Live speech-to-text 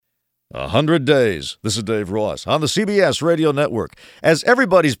100 days. This is Dave Ross on the CBS Radio Network. As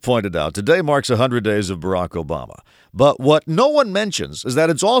everybody's pointed out, today marks 100 days of Barack Obama. But what no one mentions is that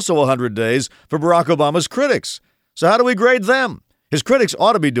it's also 100 days for Barack Obama's critics. So how do we grade them? His critics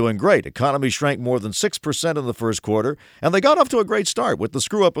ought to be doing great. Economy shrank more than 6% in the first quarter, and they got off to a great start with the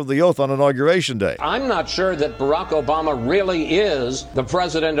screw-up of the oath on Inauguration Day. I'm not sure that Barack Obama really is the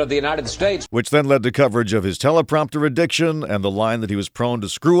president of the United States. Which then led to coverage of his teleprompter addiction and the line that he was prone to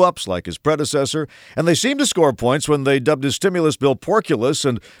screw-ups like his predecessor. And they seemed to score points when they dubbed his stimulus bill porculus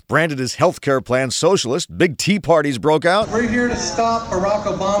and branded his health care plan socialist. Big tea parties broke out. We're here to stop Barack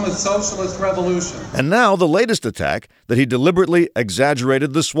Obama's socialist revolution. And now the latest attack, that he deliberately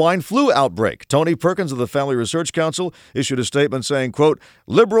exaggerated the swine flu outbreak. Tony Perkins of the Family Research Council issued a statement saying, quote,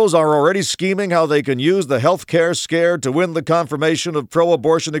 "Liberals are already scheming how they can use the health care scare to win the confirmation of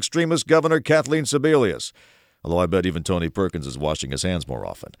pro-abortion extremist Governor Kathleen Sebelius." Although I bet even Tony Perkins is washing his hands more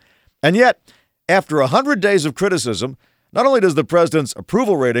often. And yet, after 100 days of criticism, not only does the president's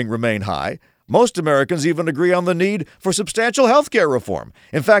approval rating remain high, most Americans even agree on the need for substantial health care reform.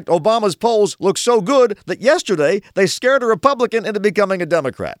 In fact, Obama's polls look so good that yesterday they scared a Republican into becoming a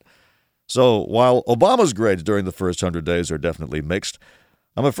Democrat. So while Obama's grades during the first 100 days are definitely mixed,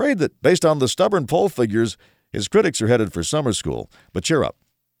 I'm afraid that based on the stubborn poll figures, his critics are headed for summer school. But cheer up.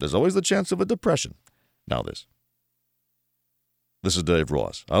 There's always the chance of a depression. Now this. This is Dave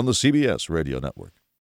Ross on the CBS Radio Network.